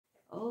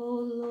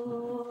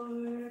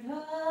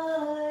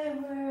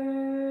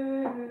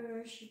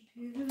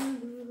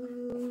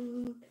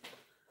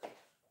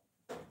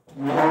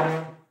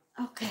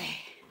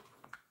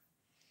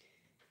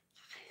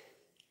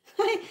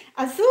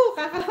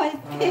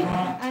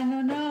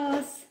Ano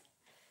nos?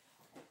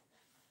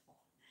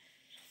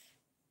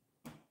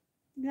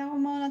 Tignan ko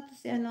muna to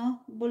si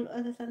ano.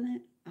 Sana?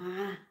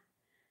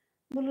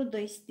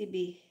 Buludoys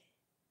TV.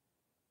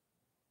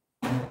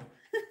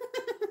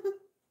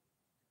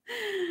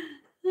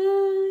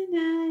 Ay,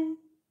 nay.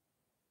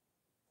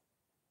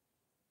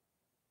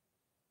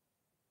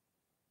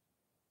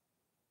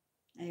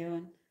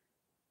 Ayun.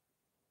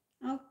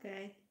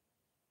 Okay.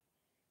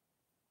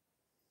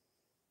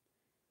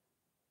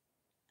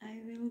 I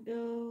will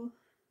go.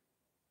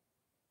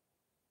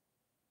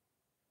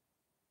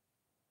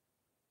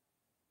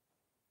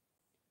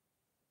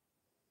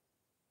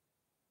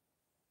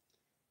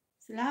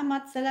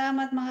 Salamat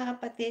mga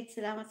kapatid.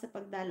 Salamat sa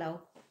pagdalaw.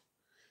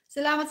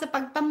 Salamat sa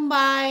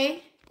pagtambay.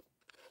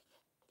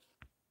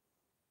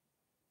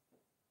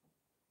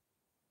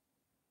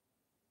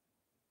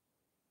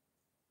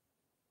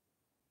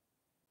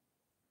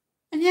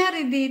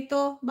 Anyari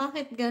dito?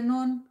 Bakit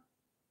ganun?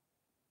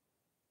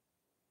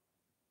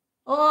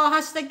 Oh,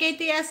 hashtag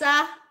KTS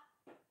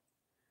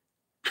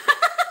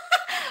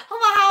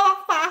Humahawak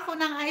pa ako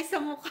ng ay sa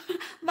mukha.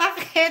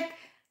 Bakit?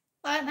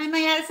 Ano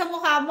nangyari sa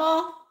mukha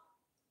mo?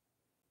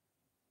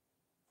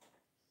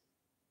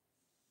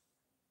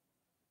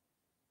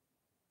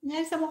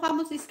 Nangyari sa mukha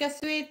mo, sis ka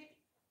sweet.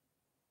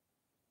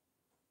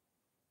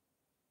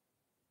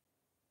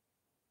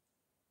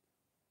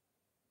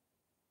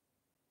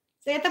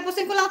 Sige,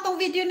 tapusin ko lang tong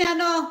video ni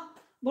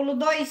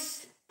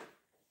Buludoys.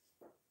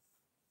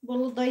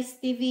 Buludoys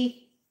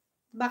TV.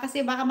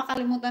 Kasi baka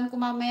makalimutan ko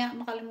mamaya,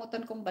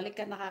 makalimutan kong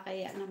balikan,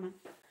 nakakaya naman.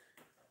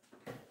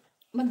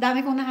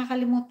 Madami kong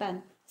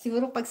nakakalimutan.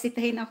 Siguro pag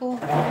sitahin ako,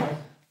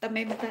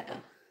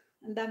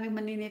 ang daming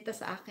maninita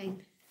sa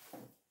akin.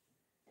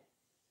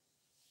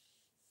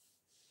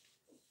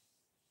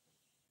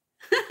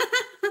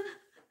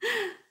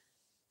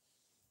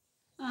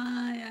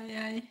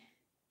 Ay.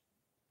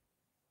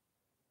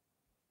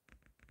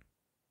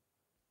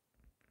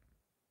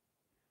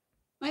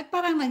 May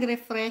parang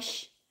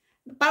nag-refresh.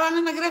 Parang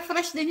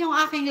nag-refresh din yung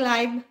aking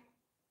live.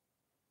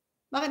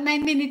 Bakit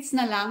 9 minutes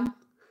na lang?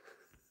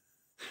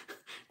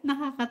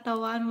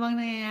 Nakakatawa. Ano bang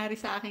nangyayari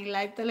sa aking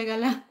live? Talaga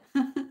lang.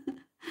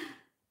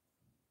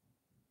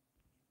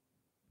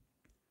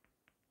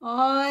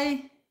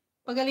 Oy,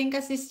 pagaling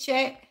ka, sis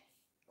Che.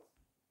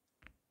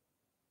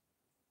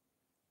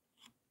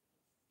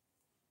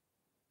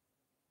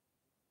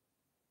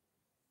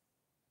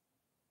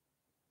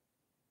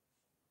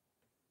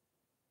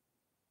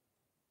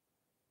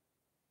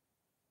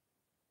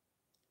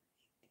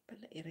 Hindi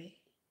pala ire.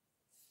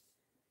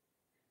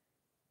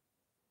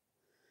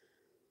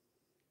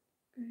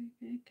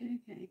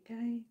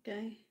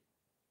 Okay.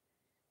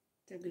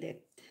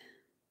 Tablet.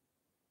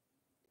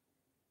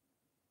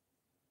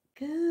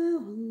 Ikaw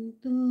ang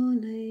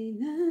tunay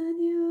na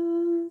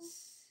Diyos,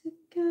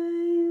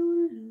 ika'y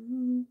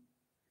walang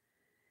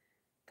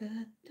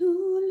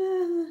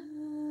katulad,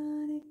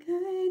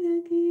 ika'y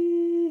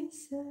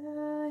nag-iisa,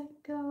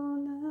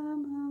 ikaw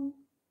lamang,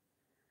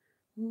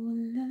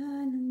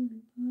 wala nang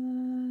iba.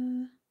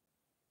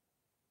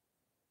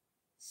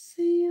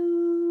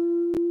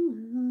 Sa'yong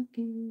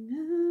aking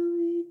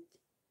awit,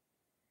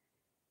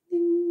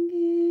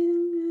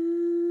 dinggin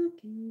ang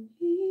aking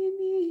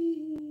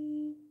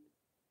ibig,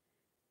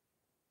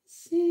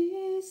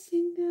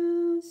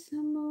 sisigaw sa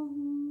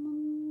buong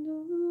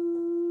mundo,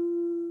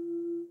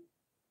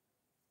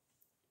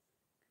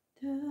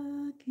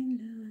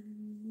 dakilan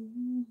mo.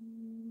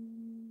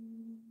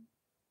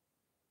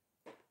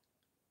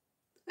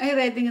 Ay,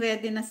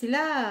 ready na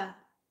sila.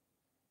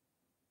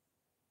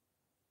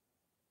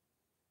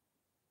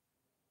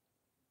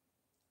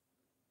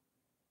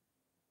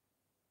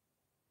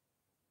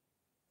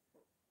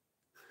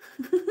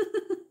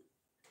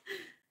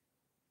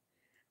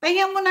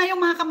 Pahinga mo na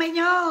yung mga kamay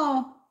nyo.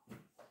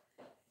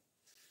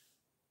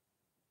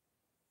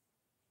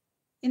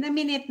 In a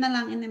minute na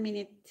lang, in a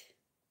minute.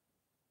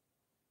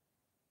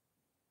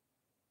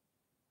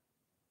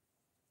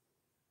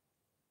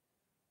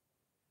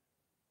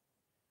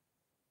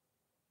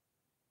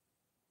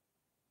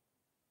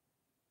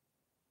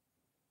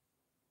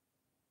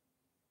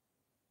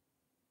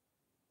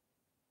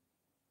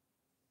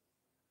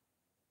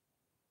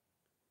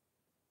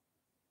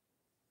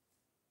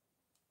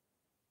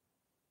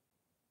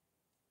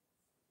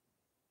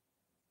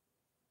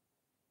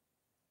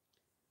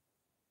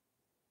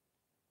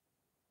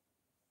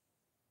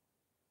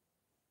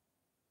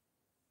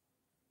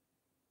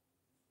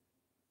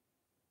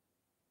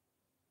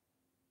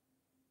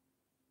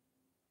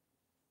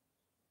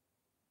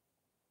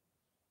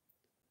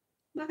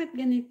 Bakit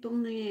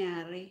ganitong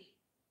nangyayari?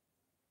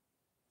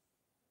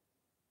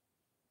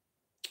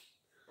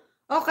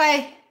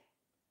 Okay.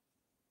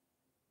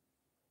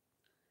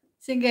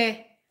 Sige.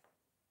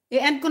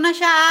 I-end ko na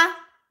siya.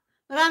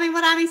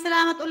 Maraming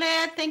salamat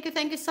ulit. Thank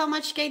you so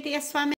much, KTS family.